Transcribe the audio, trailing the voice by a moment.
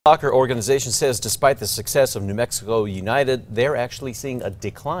Soccer organization says despite the success of New Mexico United, they're actually seeing a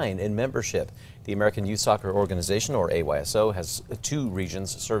decline in membership. The American Youth Soccer Organization, or AYSO, has 2 regions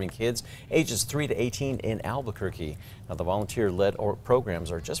serving kids ages 3 to 18 in Albuquerque. Now, the volunteer-led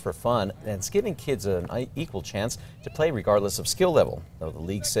programs are just for fun, and it's giving kids an equal chance to play regardless of skill level, though the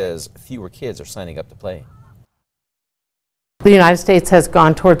league says fewer kids are signing up to play. The United States has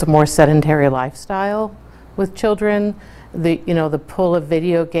gone towards a more sedentary lifestyle with children. The pull of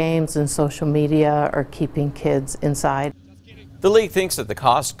video games and social media are keeping kids inside. The league thinks that the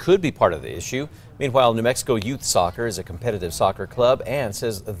cost could be part of the issue. Meanwhile, New Mexico Youth Soccer is a competitive soccer club and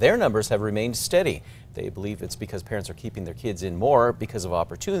says their numbers have remained steady. They believe it's because parents are keeping their kids in more because of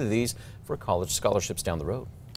opportunities for college scholarships down the road.